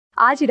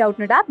आज ही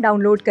Doubtnut app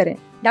download करें।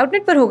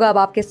 डाउटनट पर होगा अब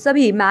आपके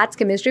सभी मैथ्स,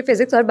 केमिस्ट्री,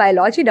 फिजिक्स और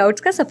बायोलॉजी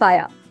डाउट्स का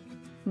सफाया।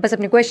 बस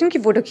अपने क्वेश्चन की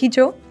फोटो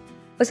खींचो,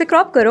 उसे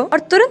क्रॉप करो और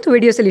तुरंत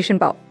वीडियो सोल्यूशन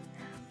पाओ।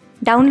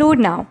 Download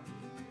now.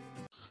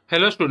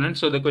 Hello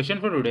students, so the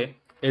question for today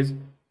is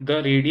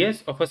the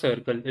radius of a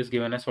circle is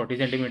given as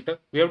 40 centimeter.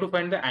 We have to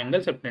find the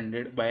angle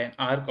subtended by an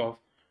arc of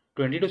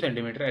 22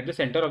 centimeter at the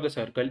center of the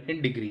circle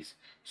in degrees.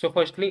 So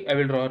firstly, I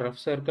will draw a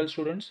rough circle,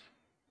 students.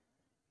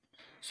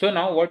 So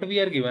now what we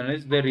are given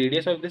is the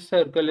radius of this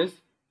circle is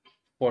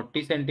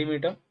 40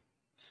 centimeter.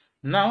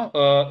 Now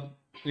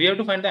we have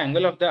to find the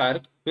angle of the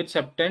arc which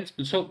subtends.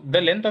 So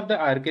the length of the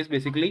arc is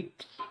basically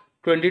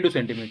 22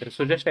 centimeters.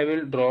 So just I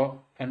will draw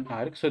an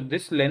arc. So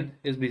this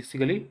length is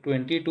basically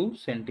 22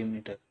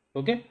 centimeter.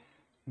 Okay,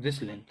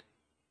 this length.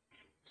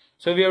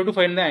 So we have to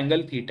find the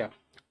angle theta.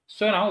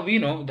 So now we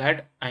know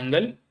that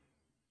angle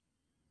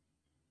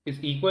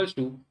is equals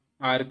to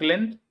arc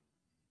length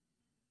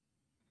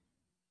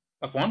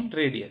upon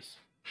radius.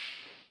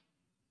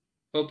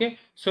 Okay,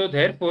 so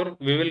therefore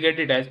we will get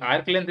it as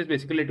arc length is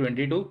basically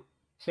 22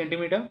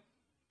 centimeter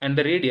and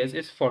the radius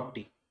is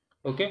 40.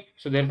 Okay,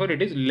 so therefore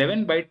it is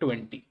 11 by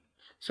 20.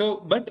 So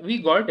but we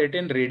got it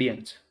in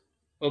radians.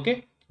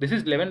 Okay, this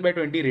is 11 by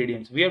 20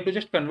 radians. We have to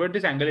just convert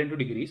this angle into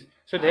degrees.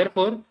 So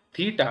therefore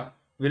theta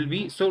will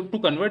be, so to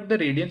convert the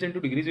radians into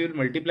degrees we will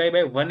multiply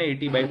by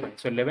 180 by pi.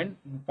 So 11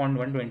 upon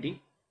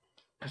 120,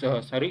 so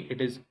sorry,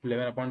 it is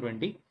 11 upon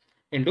 20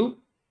 into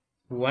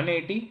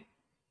 180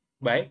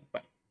 by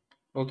pi.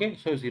 Okay,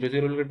 so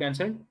 0 will get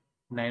cancelled,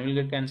 9 will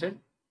get cancelled,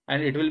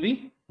 and it will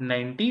be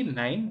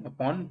 99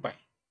 upon pi.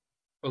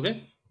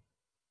 Okay,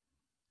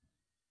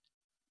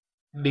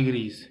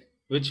 degrees,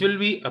 which will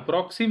be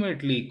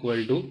approximately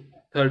equal to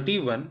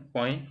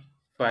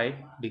 31.5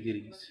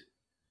 degrees.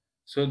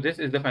 So this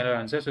is the final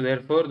answer. So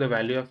therefore the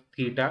value of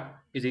theta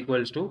is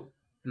equals to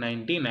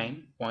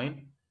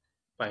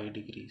 99.5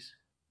 degrees.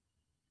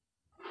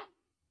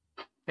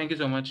 Thank you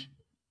so much.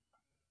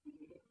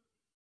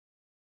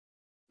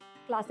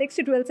 Class 6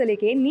 से 12 से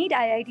लेके NEET,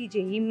 IIT,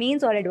 JEE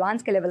mains और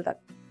advance के level तक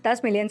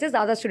 10 million से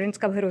ज्यादा students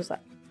का भरोसा।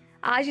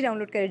 आज ही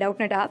डाउनलोड करें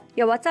डाउटनट ऐप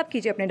या व्हाट्सएप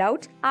कीजिए अपने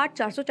डाउट्स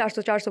 8400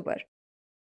 400 400 पर।